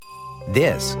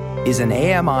This is an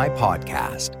AMI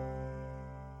podcast.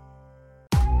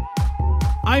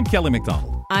 I'm Kelly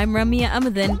McDonald. I'm Ramya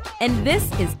Amadin, and this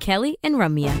is Kelly and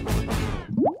Ramya.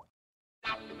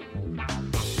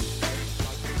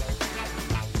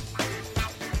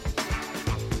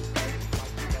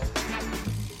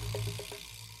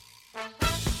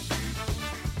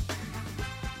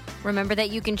 Remember that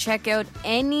you can check out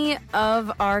any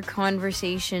of our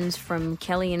conversations from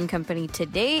Kelly and Company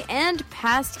today and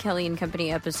past Kelly and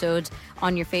Company episodes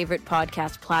on your favorite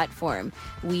podcast platform.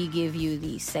 We give you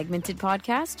the segmented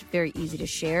podcast, very easy to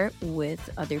share with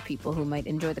other people who might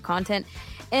enjoy the content.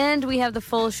 And we have the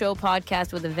full show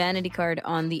podcast with a vanity card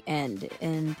on the end.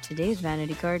 And today's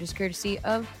vanity card is courtesy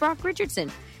of Brock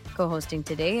Richardson, co-hosting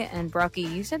today. And Brocky,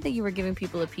 you said that you were giving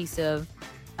people a piece of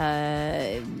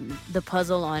the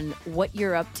puzzle on what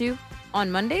you're up to on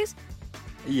Mondays?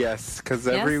 Yes, because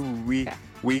every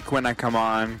week when I come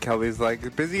on, Kelly's like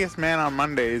the busiest man on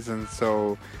Mondays, and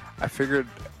so I figured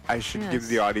I should give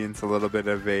the audience a little bit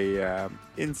of a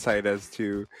insight as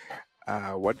to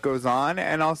what goes on,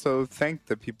 and also thank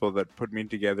the people that put me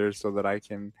together so that I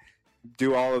can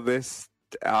do all of this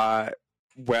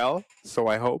well. So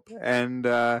I hope, and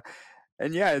yeah,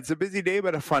 it's a busy day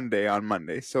but a fun day on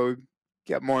Monday. So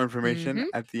get more information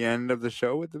at the end of the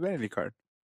show with the vanity card.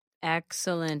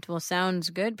 Excellent. Well,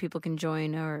 sounds good. People can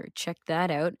join or check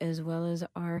that out, as well as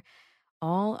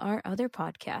all our other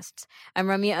podcasts. I'm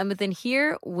Ramya Amadin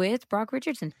here with Brock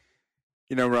Richardson.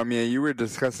 You know, Ramya, you were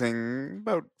discussing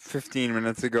about 15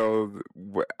 minutes ago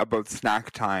about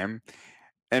snack time.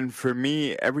 And for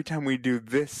me, every time we do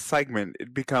this segment,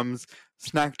 it becomes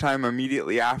snack time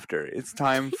immediately after. It's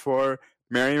time for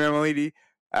Mary Mammoliti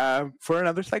for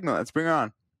another segment. Let's bring her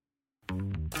on.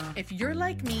 If you're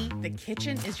like me, the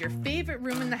kitchen is your favorite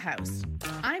room in the house.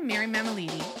 I'm Mary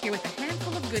Mammoliti, here with a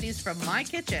handful of goodies from my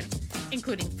kitchen,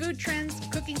 including food trends,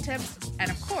 cooking tips,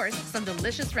 and of course, some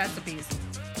delicious recipes.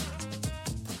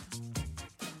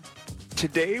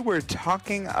 Today we're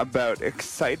talking about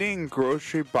exciting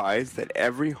grocery buys that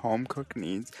every home cook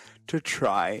needs to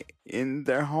try in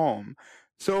their home.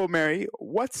 So, Mary,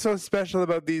 what's so special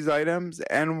about these items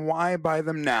and why buy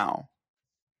them now?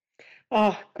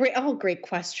 Oh, great. Oh, great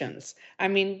questions. I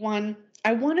mean, one,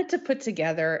 I wanted to put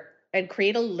together and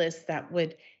create a list that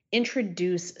would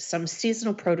introduce some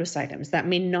seasonal produce items that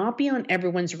may not be on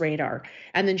everyone's radar,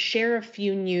 and then share a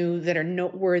few new that are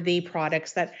noteworthy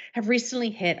products that have recently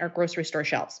hit our grocery store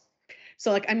shelves.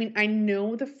 So, I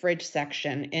know the fridge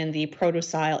section in the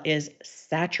produce aisle is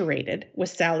saturated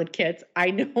with salad kits. I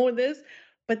know this.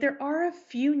 But there are a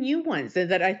few new ones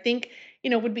that I think,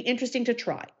 would be interesting to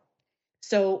try.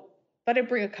 So, but I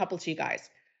bring a couple to you guys.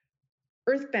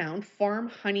 Earthbound Farm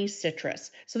Honey Citrus.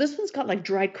 So this one's got like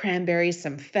dried cranberries,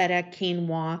 some feta,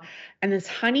 quinoa, and this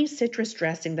honey citrus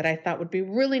dressing that I thought would be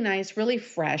really nice, really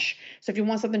fresh. So if you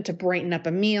want something to brighten up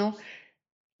a meal.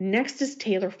 Next is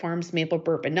Taylor Farms Maple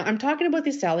Bourbon. Now I'm talking about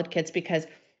these salad kits because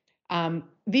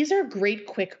these are great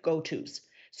quick go-tos.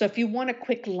 So if you want a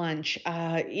quick lunch,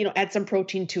 add some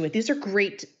protein to it. These are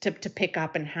great to pick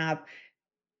up and have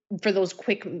for those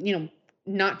quick,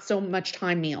 not so much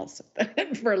time meals,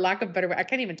 for lack of better word. I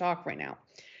can't even talk right now.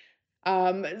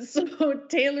 So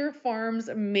Taylor Farms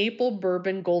Maple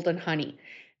Bourbon Golden Honey.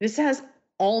 This has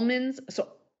almonds, so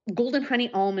golden honey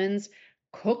almonds,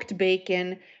 cooked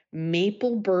bacon,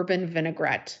 maple bourbon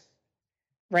vinaigrette.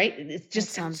 Right? It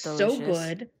just sounds so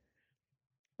good.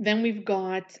 Then we've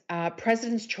got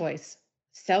President's Choice,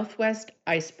 Southwest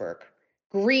Iceberg,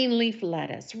 green leaf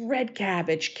lettuce, red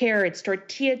cabbage, carrots,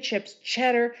 tortilla chips,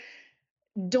 cheddar.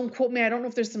 Don't quote me. I don't know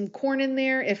if there's some corn in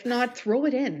there. If not, throw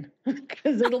it in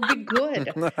because it'll be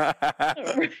good.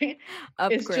 Right?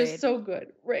 It's just so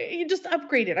good. Right? You just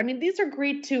upgrade it. I mean, these are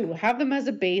great too. Have them as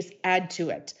a base. Add to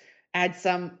it. Add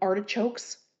some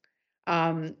artichokes,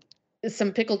 some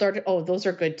pickled artichokes. Oh, those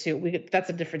are good too. That's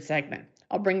a different segment.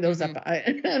 I'll bring those up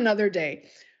another day.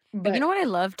 But you know what I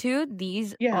love too?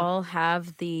 These all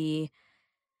have the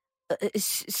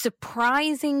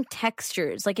surprising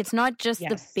textures. Like it's not just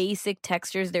the basic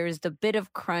textures. There's the bit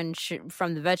of crunch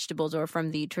from the vegetables or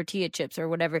from the tortilla chips or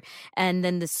whatever. And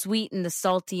then the sweet and the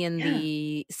salty and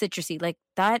the citrusy. Like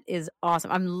that is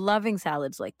awesome. I'm loving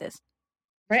salads like this.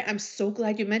 Right. I'm so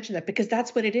glad you mentioned that because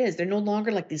that's what it is. They're no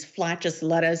longer like these flat just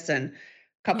lettuce and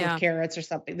couple of carrots or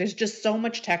something. There's just so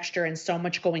much texture and so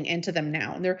much going into them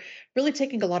now. And they're really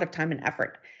taking a lot of time and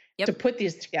effort to put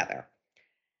these together.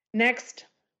 Next,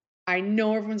 I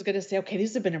know everyone's going to say, okay,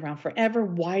 these have been around forever.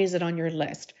 Why is it on your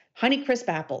list? Honeycrisp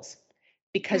apples.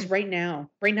 Because right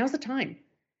now's the time.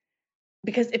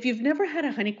 Because if you've never had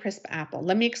a Honeycrisp apple,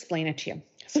 let me explain it to you.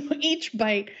 So each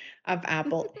bite of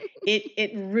apple,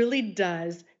 it really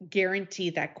does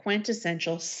guarantee that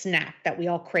quintessential snack that we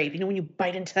all crave. You know, when you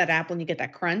bite into that apple and you get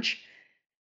that crunch.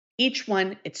 Each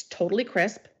one, it's totally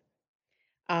crisp.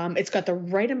 It's got the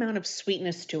right amount of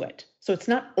sweetness to it. So it's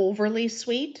not overly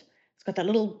sweet. It's got that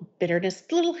little bitterness,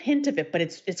 little hint of it, but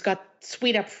it's got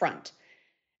sweet up front.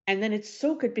 And then it's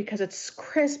so good because it's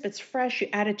crisp, it's fresh. You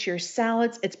add it to your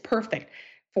salads. It's perfect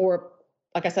for,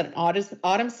 like I said, an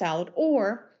autumn salad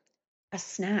or a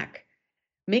snack.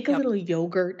 Make a little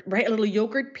yogurt, right? A little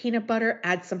yogurt, peanut butter,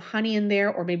 add some honey in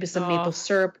there, or maybe some maple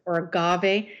syrup or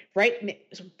agave, right?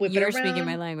 Whip You're it around. speaking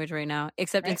my language right now.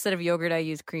 Except instead of yogurt, I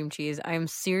use cream cheese. I am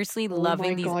seriously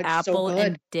loving these apple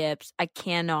and dips. I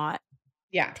cannot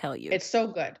tell you. It's so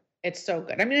good. It's so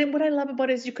good. I mean, what I love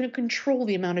about it is you can control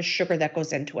the amount of sugar that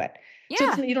goes into it.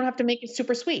 Yeah. So you don't have to make it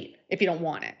super sweet if you don't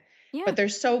want it. Yeah. But they're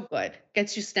so good.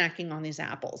 Gets you snacking on these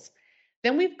apples.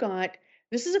 Then we've got,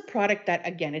 this is a product that,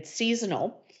 again, it's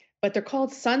seasonal, but they're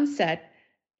called Sunset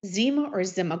Zima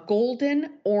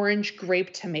golden orange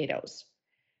grape tomatoes.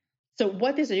 So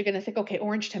what these are, you're going to think, okay,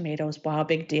 orange tomatoes, wow,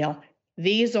 big deal.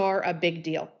 These are a big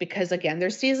deal because, again,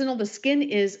 they're seasonal. The skin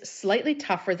is slightly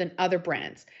tougher than other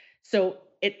brands. So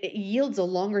it yields a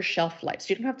longer shelf life. So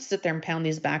you don't have to sit there and pound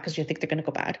these back because you think they're going to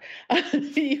go bad.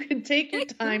 You can take your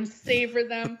time, savor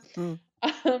them.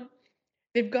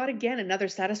 They've got, again, another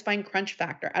satisfying crunch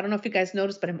factor. I don't know if you guys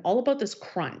noticed, but I'm all about this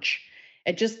crunch.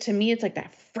 It just, to me, it's like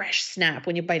that fresh snap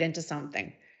when you bite into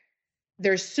something.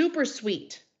 They're super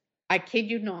sweet. I kid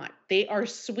you not. They are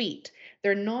sweet.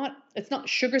 They're not, it's not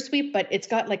sugar sweet, but it's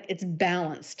got like, it's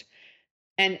balanced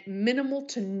and minimal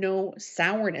to no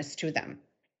sourness to them.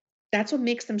 That's what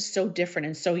makes them so different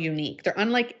and so unique. They're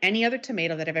unlike any other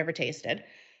tomato that I've ever tasted.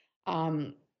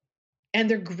 And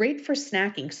they're great for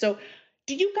snacking. So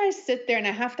do you guys sit there, and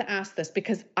I have to ask this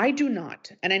because I do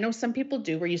not, and I know some people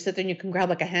do, where you sit there and you can grab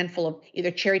like a handful of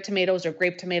either cherry tomatoes or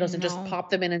grape tomatoes and just pop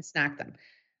them in and snack them.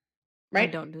 Right?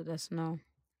 I don't do this, no.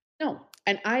 No.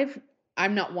 And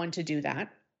I'm not one to do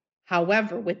that.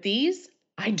 However, with these,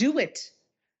 I do it.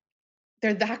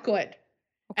 They're that good.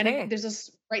 Okay. And there's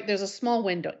a small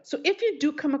window. So if you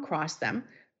do come across them,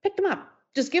 pick them up.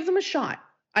 Just give them a shot.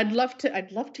 I'd love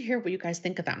to hear what you guys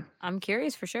think of them. I'm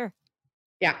curious for sure.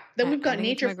 Yeah. Then we've got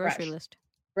Nature my Fresh. Grocery list.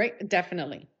 Right?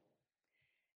 Definitely.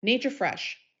 Nature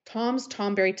Fresh. Tom's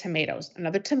Tomberry tomatoes.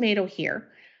 Another tomato here.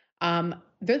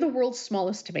 They're the world's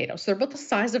smallest tomatoes. So they're about the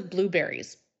size of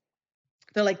blueberries.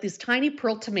 They're like these tiny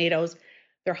pearl tomatoes.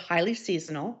 They're highly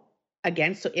seasonal.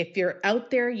 Again, so if you're out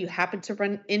there, you happen to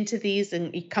run into these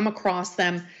and you come across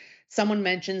them, someone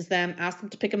mentions them, ask them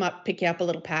to pick them up, pick you up a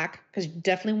little pack, because you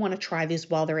definitely want to try these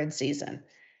while they're in season.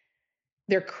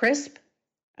 They're crisp.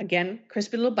 Again,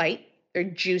 crispy little bite. They're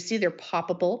juicy. They're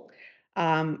poppable.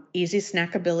 Easy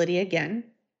snackability again.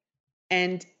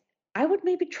 And I would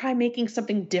maybe try making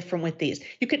something different with these.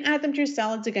 You can add them to your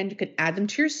salads again. You can add them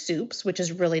to your soups, which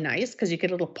is really nice because you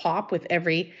get a little pop with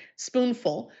every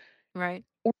spoonful. Right.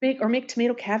 Or make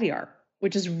tomato caviar,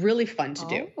 which is really fun to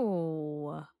do.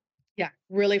 Oh. Yeah,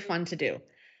 really fun to do.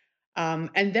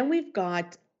 And then we've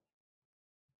got,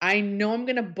 I know I'm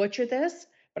going to butcher this,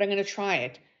 but I'm going to try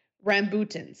it.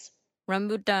 Rambutans.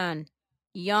 Rambutan.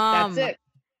 Yum. That's it.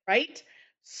 Right?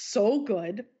 So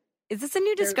good. Is this a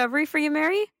new discovery for you,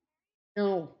 Mary?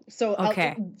 No. So,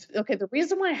 okay. The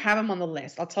reason why I have them on the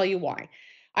list, I'll tell you why.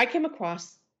 I came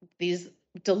across these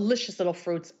delicious little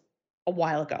fruits a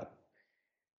while ago,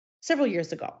 several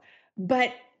years ago.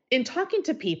 But in talking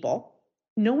to people,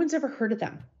 no one's ever heard of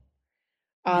them.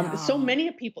 No. So many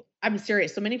people, I'm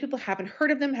serious, so many people haven't heard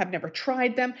of them, have never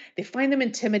tried them. They find them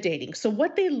intimidating. So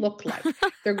what they look like,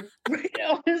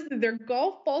 honestly, they're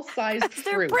golf ball sized fruit.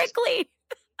 They're prickly.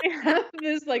 They have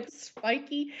this like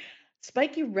spiky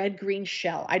red-green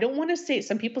shell. I don't want to say,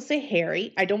 some people say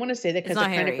hairy. I don't want to say that because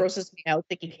it kind of grosses me out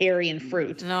thinking hairy and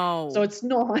fruit. No. So it's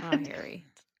not hairy.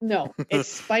 No, it's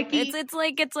spiky.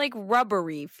 It's like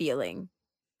rubbery feeling.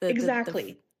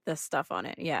 Exactly. The stuff on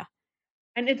it. Yeah.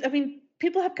 And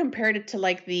people have compared it to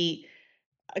like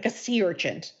a sea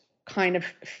urchin kind of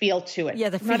feel to it. Yeah,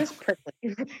 not as prickly.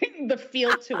 The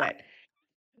feel to it.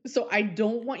 So I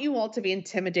don't want you all to be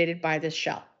intimidated by this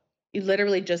shell. You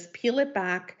literally just peel it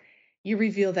back. You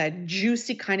reveal that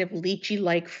juicy kind of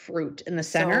lychee-like fruit in the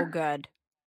center. So good.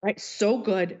 Right? So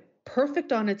good.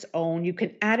 Perfect on its own. You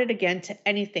can add it again to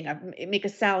anything. Make a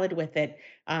salad with it.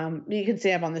 You can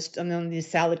say I'm on these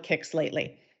salad kicks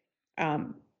lately.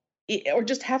 Or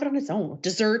just have it on its own.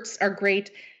 Desserts are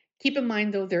great. Keep in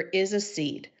mind though, there is a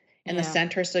seed in the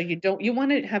center. So you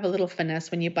want to have a little finesse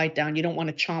when you bite down. You don't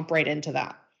want to chomp right into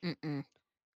that. Mm-mm.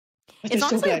 But It's they're so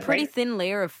honestly a good, pretty right? thin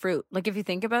layer of fruit. Like if you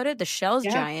think about it, the shell's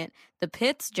Yeah. giant, the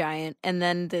pit's giant, and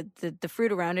then the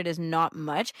fruit around it is not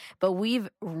much. But we've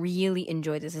really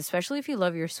enjoyed this, especially if you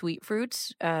love your sweet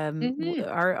fruits. Hmm.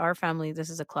 Our family, this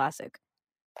is a classic.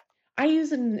 I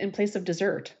use it in place of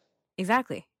dessert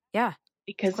Exactly. Yeah.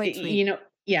 because Quite sweet.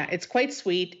 yeah, it's quite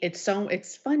sweet.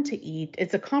 It's fun to eat.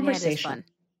 It's a Yeah, it is conversation, fun.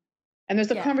 and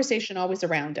there's a Yeah. conversation always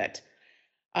around it.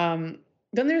 Then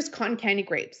there's cotton candy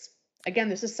grapes. Again,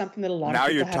 this is something that a lot Now of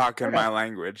people you're have talking heard my of.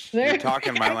 language. There- You're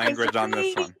talking my I was language on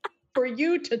this waiting one. for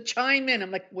you to chime in.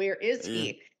 I'm like, where is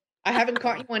he? I haven't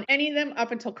caught you on any of them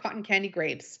up until cotton candy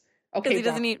grapes. Because Okay, he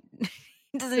doesn't Brock, eat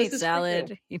he doesn't This eat is for you.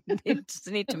 salad. He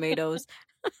doesn't eat tomatoes.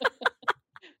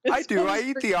 this I do. one I is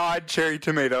eat for the odd cherry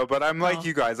tomato, but I'm like Oh.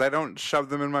 you guys. I don't shove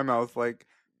them in my mouth like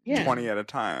Yeah. 20 at a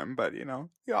time. But,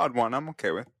 the odd one I'm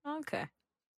okay with. Okay.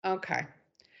 Okay.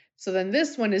 So then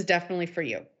this one is definitely for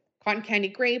you. Cotton candy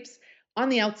grapes. On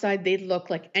the outside, they look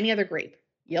like any other grape.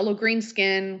 Yellow-green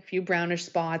skin, few brownish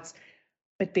spots,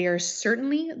 but they are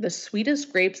certainly the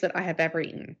sweetest grapes that I have ever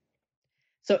eaten.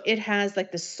 So it has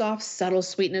like this soft, subtle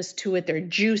sweetness to it. They're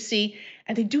juicy,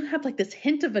 and they do have like this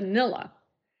hint of vanilla,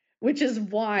 which is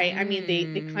why, I mean, they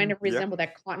kind of Yeah. resemble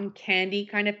that cotton candy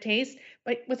kind of taste,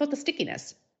 but without the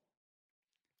stickiness.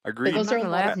 Agreed. those I'm not are a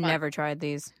gonna lot lie, of I've fun. never tried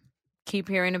these. Keep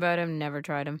hearing about them, never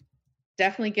tried them.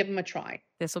 Definitely give them a try.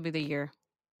 This will be the year.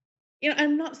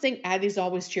 I'm not saying add these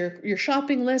always to your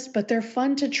shopping list, but they're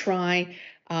fun to try.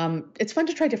 It's fun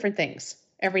to try different things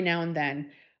every now and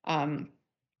then. And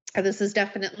this is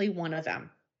definitely one of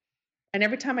them. And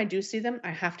every time I do see them,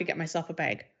 I have to get myself a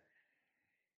bag.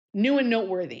 New and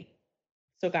noteworthy.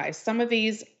 So, guys, some of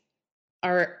these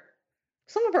are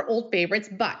some of our old favorites,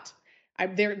 but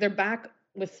they're back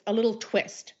with a little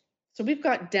twist. So we've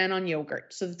got Danone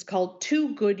yogurt. So it's called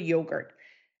Too Good Yogurt.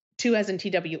 2 as in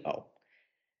TWO.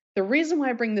 The reason why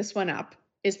I bring this one up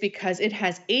is because it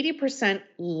has 80%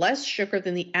 less sugar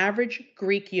than the average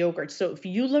Greek yogurt. So if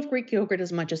you love Greek yogurt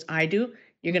as much as I do,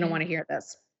 you're going to want to hear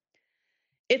this.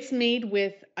 It's made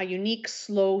with a unique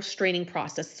slow straining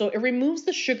process. So it removes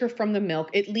the sugar from the milk.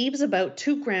 It leaves about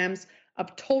 2 grams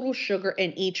of total sugar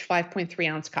in each 5.3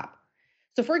 ounce cup.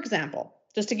 So for example,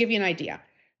 just to give you an idea,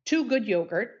 Too Good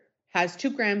Yogurt has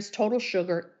 2 grams total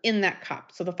sugar in that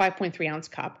cup. So the 5.3 ounce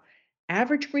cup.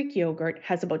 Average Greek yogurt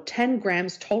has about 10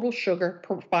 grams total sugar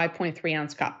per 5.3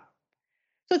 ounce cup.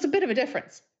 So it's a bit of a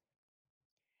difference.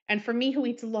 And for me, who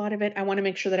eats a lot of it, I want to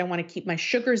make sure that I want to keep my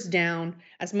sugars down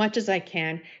as much as I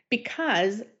can,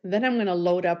 because then I'm going to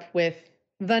load up with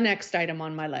the next item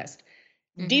on my list.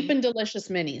 Deep and Delicious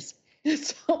minis.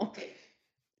 So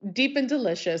Deep and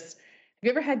Delicious. Have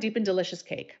you ever had Deep and Delicious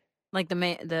cake? Like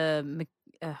why do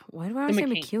I want to say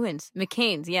McEwen's?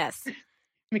 McCain's, yes.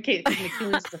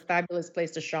 McCain's is a fabulous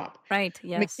place to shop. Right,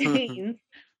 yes. McCain's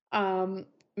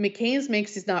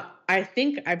makes these I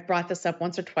think I've brought this up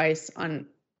once or twice on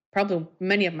probably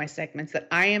many of my segments that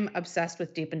I am obsessed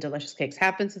with Deep and Delicious cakes.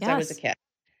 Happened since I was a kid.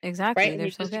 Exactly. Right? And They're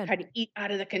you so just good. try to eat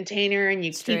out of the container and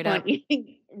you Straight keep on up.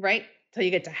 eating, right? Till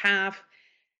you get to half.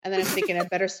 And then I'm thinking I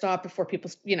better stop before Frank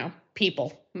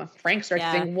starts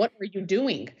saying, what are you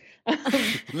doing?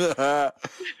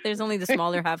 There's only the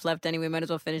smaller half left anyway. Might as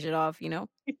well finish it off, Well,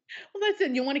 that's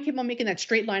it. You want to keep on making that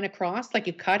straight line across, like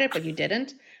you cut it, but you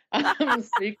didn't. So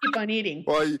you keep on eating.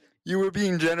 Well, you were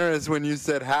being generous when you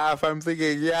said half. I'm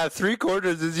thinking, 3/4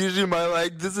 is usually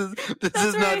my this is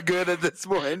right. not good at this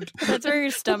point. That's where your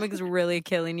stomach is really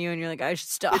killing you and you're like, I should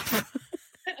stop.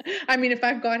 I mean, if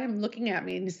I've got him looking at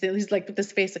me and he's like with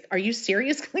this face, like, are you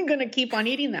seriously going to keep on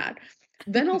eating that?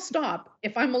 Then I'll stop.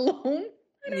 If I'm alone,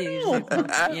 I don't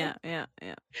know. Yeah.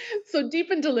 So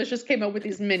Deep and Delicious came out with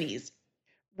these minis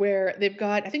where they've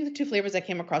got, I think the 2 flavors I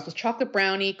came across was chocolate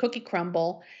brownie, cookie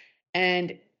crumble,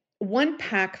 and 1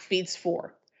 pack feeds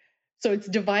 4. So it's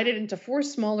divided into 4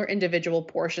 smaller individual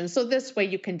portions. So this way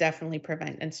you can definitely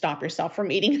prevent and stop yourself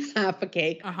from eating half a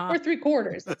cake or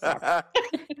 3/4.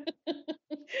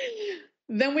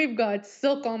 Then we've got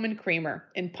Silk Almond Creamer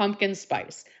in pumpkin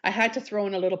spice. I had to throw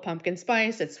in a little pumpkin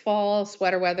spice. It's fall,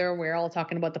 sweater weather. We're all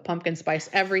talking about the pumpkin spice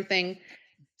everything.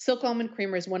 Silk Almond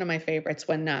Creamer is one of my favorites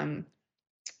when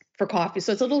for coffee.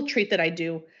 So it's a little treat that I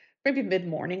do. Maybe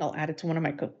mid-morning, I'll add it to one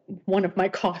of my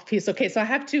coffees. Okay, so I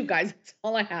have 2, guys. That's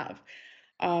all I have.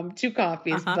 2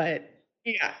 coffees, but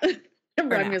yeah,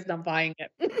 I'm just not buying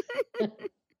it.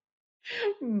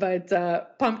 But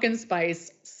pumpkin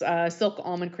spice Silk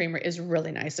Almond Creamer is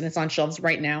really nice, and it's on shelves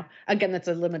right now. Again, that's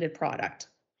a limited product.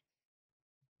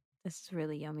 This is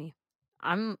really yummy.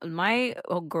 My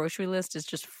whole grocery list is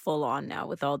just full on now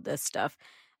with all this stuff.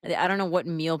 I don't know what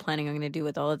meal planning I'm going to do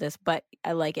with all of this, but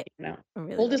I like it. No.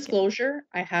 Really Full like disclosure,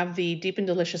 I have the Deep and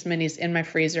Delicious minis in my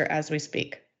freezer as we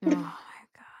speak. Oh my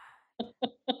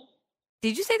God.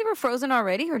 Did you say they were frozen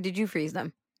already or did you freeze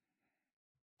them?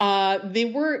 They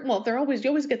were, well, you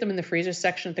always get them in the freezer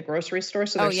section at the grocery store.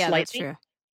 So they're slightly, that's true.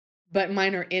 But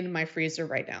mine are in my freezer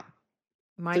right now.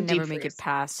 Mine never make it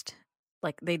past,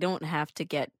 like they don't have to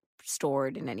get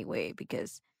stored in any way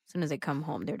because as soon as they come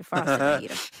home, they're defrosted and eat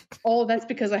them. Oh, that's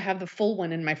because I have the full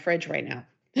one in my fridge right now.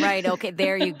 Right. Okay.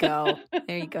 There you go.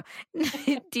 There you go.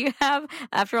 Do you have,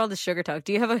 after all the sugar talk,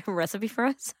 do you have a recipe for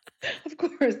us? Of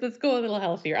course. Let's go a little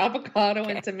healthier. Avocado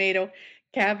and tomato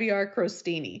caviar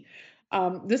crostini.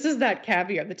 This is that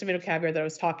caviar, the tomato caviar that I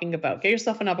was talking about. Get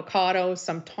yourself an avocado,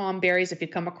 some Tom berries if you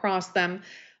come across them,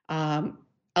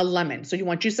 a lemon. So you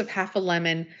want juice of half a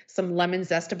lemon, some lemon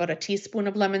zest, about a teaspoon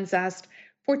of lemon zest,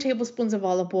 4 tablespoons of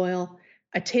olive oil,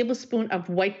 a tablespoon of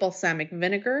white balsamic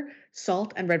vinegar,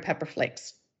 salt, and red pepper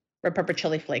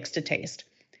chili flakes to taste.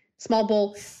 Small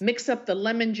bowl, mix up the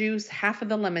lemon juice, half of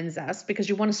the lemon zest, because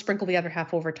you want to sprinkle the other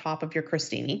half over top of your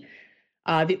crostini.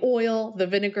 The oil, the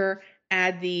vinegar,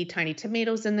 add the tiny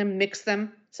tomatoes in them, mix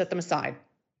them, set them aside.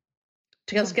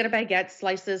 Just get a baguette,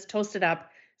 slices, toast it up,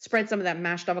 spread some of that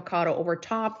mashed avocado over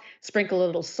top, sprinkle a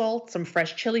little salt, some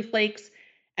fresh chili flakes,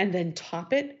 and then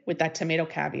top it with that tomato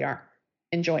caviar.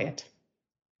 Enjoy it.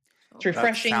 It's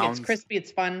refreshing, it's crispy,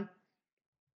 it's fun.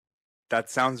 That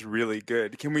sounds really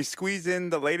good. Can we squeeze in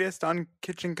the latest on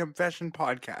Kitchen Confession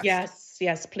podcast?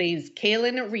 Yes, please.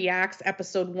 Kaylin Reacts,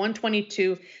 episode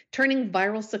 122, turning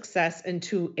viral success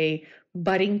into a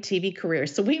budding TV career.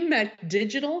 So we met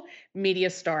digital media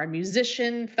star,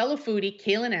 musician, fellow foodie,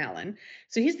 Kaylin Allen.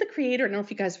 So he's the creator, I don't know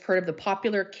if you guys have heard of the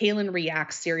popular Kaylin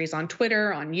Reacts series on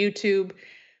Twitter, on YouTube,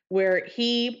 where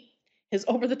his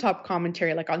over-the-top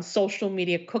commentary, like on social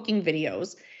media cooking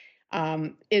videos,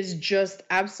 is just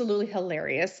absolutely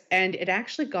hilarious. And it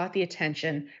actually got the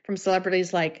attention from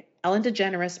celebrities like Ellen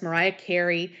DeGeneres, Mariah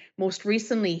Carey. Most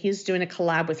recently, he's doing a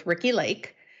collab with Ricky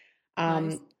Lake.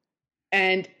 Nice.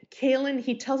 And Kaylin,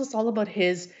 he tells us all about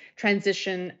his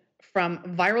transition from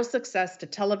viral success to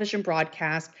television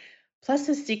broadcast, plus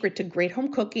his secret to great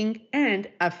home cooking and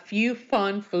a few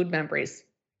fun food memories.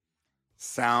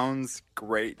 Sounds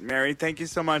great. Mary, thank you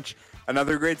so much.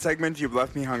 Another great segment. You've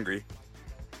left me hungry.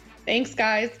 Thanks,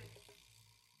 guys.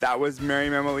 That was Mary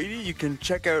Mammoliti. You can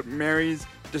check out Mary's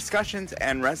discussions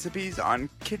and recipes on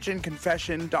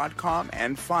kitchenconfession.com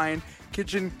and find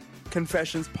Kitchen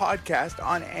Confessions podcast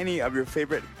on any of your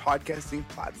favorite podcasting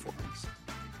platforms.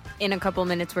 In a couple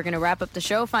minutes, we're going to wrap up the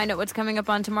show, find out what's coming up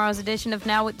on tomorrow's edition of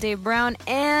Now with Dave Brown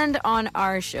and on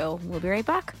our show. We'll be right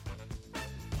back.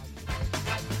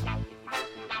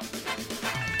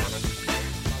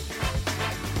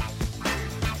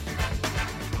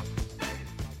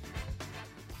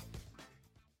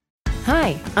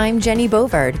 Hi, I'm Jenny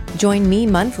Bovard. Join me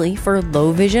monthly for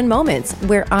Low Vision Moments,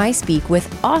 where I speak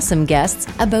with awesome guests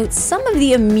about some of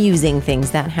the amusing things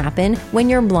that happen when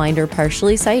you're blind or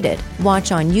partially sighted.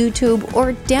 Watch on YouTube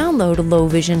or download Low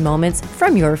Vision Moments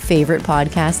from your favorite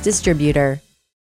podcast distributor.